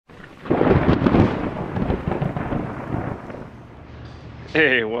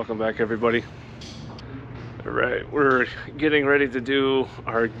Hey, welcome back everybody. All right, we're getting ready to do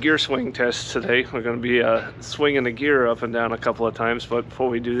our gear swing test today. We're going to be swinging the gear up and down a couple of times, but before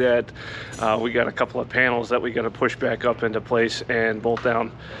we do that, we got a couple of panels that we got to push back up into place and bolt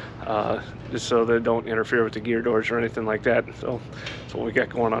down, just so they don't interfere with the gear doors or anything like that. So that's what we got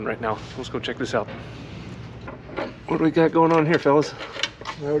going on right now. Let's go check this out. What do we got going on here, fellas?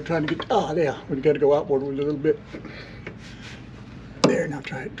 Well, we're trying to get, yeah, we got to go outboard with a little bit. There, now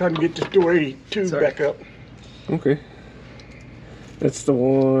trying to get this door 82 back up. Okay. That's the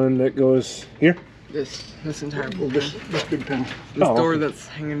one that goes here? This entire well, this big panel. This door that's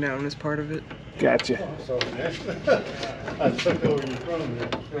hanging down is part of it. Gotcha. Oh, I took over your phone there.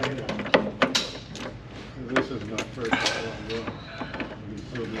 This is not first.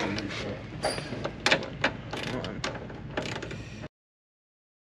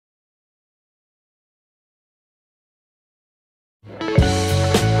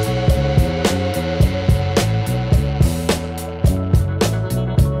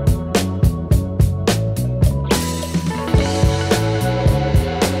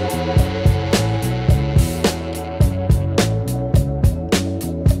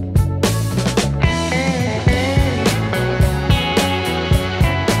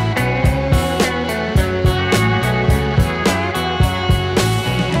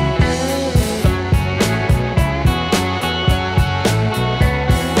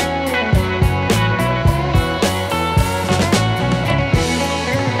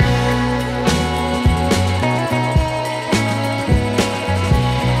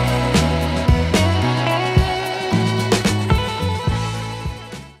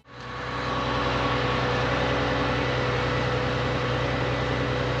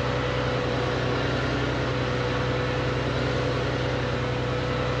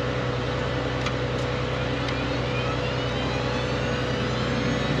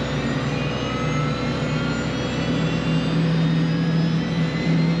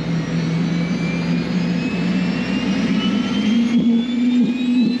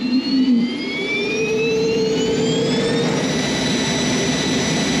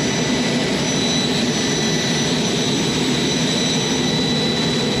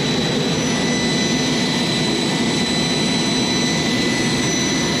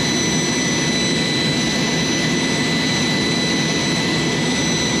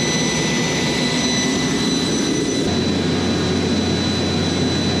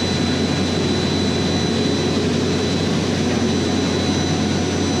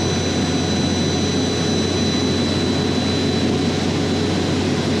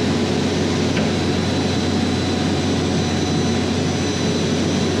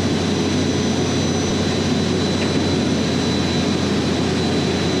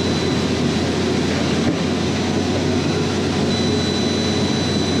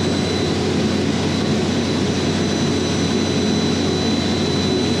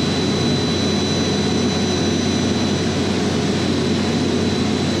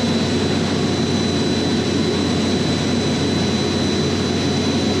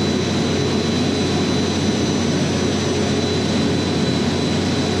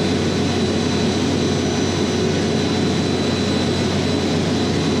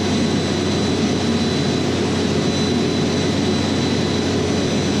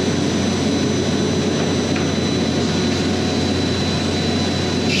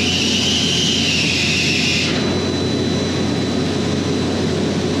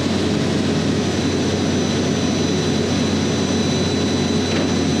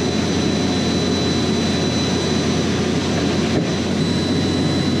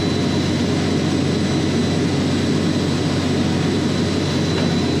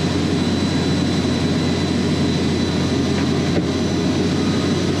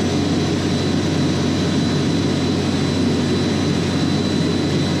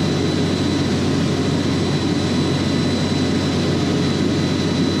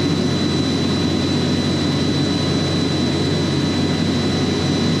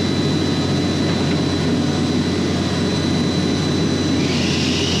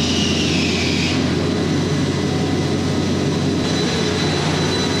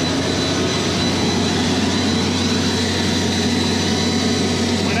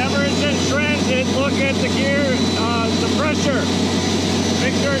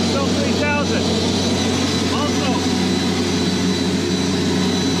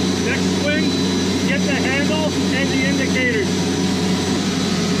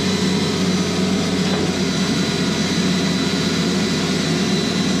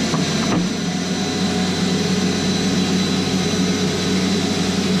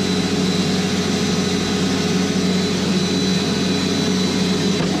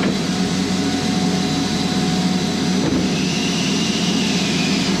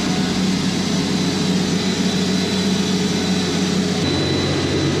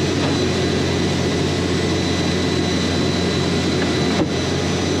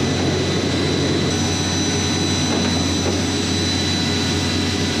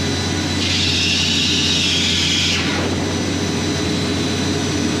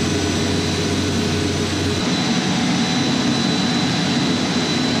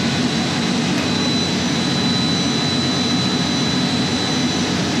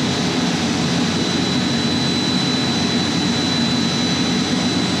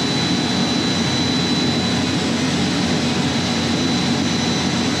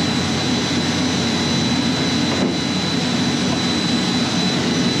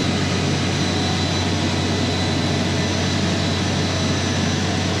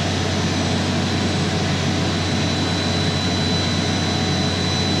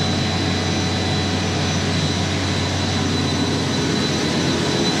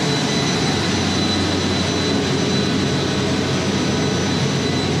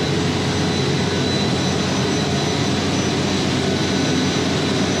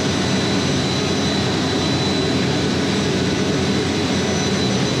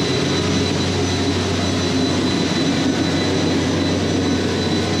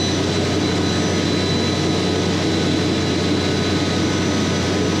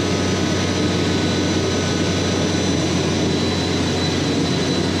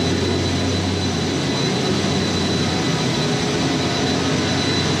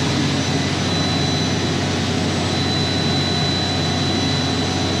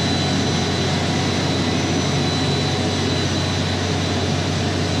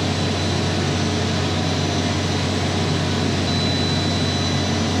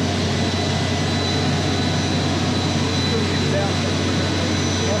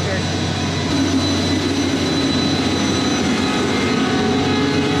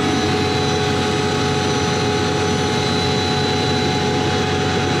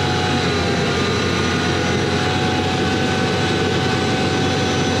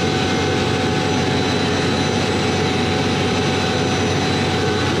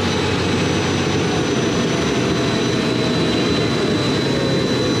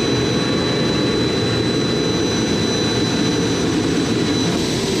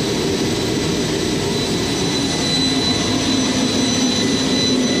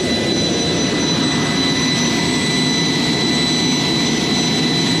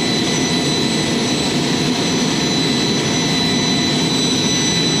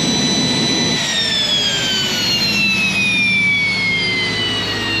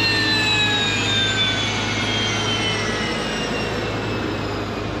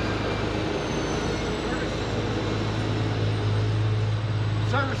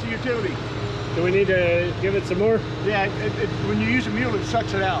 harvest the utility. Do we need to give it some more? Yeah, when you use a mule, it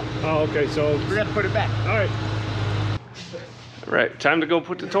sucks it out. Oh, okay, so... We got to put it back. All right. All right, time to go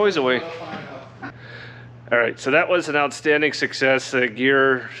put the toys away. All right, so that was an outstanding success. The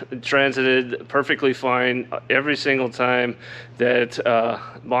gear transited perfectly fine every single time that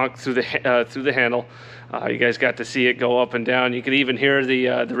bonked through the handle. You guys got to see it go up and down. You could even hear the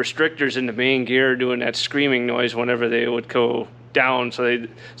restrictors in the main gear doing that screaming noise whenever they would go down, so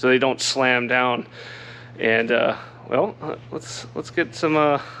they don't slam down. And well, let's get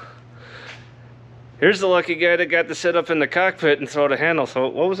some. Here's the lucky guy that got to sit up in the cockpit and throw the handle. So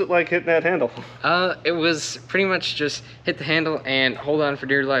what was it like hitting that handle? It was pretty much just hit the handle and hold on for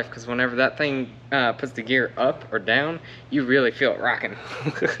dear life, because whenever that thing puts the gear up or down, you really feel it rocking.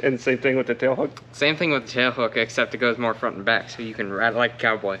 And same thing with the tail hook? Same thing with the tail hook, except it goes more front and back, so you can ride like a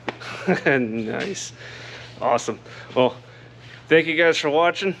cowboy. Nice. Awesome. Well, thank you guys for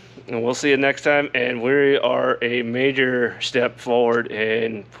watching, and we'll see you next time. And we are a major step forward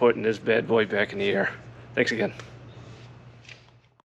in putting this bad boy back in the air. Thanks again.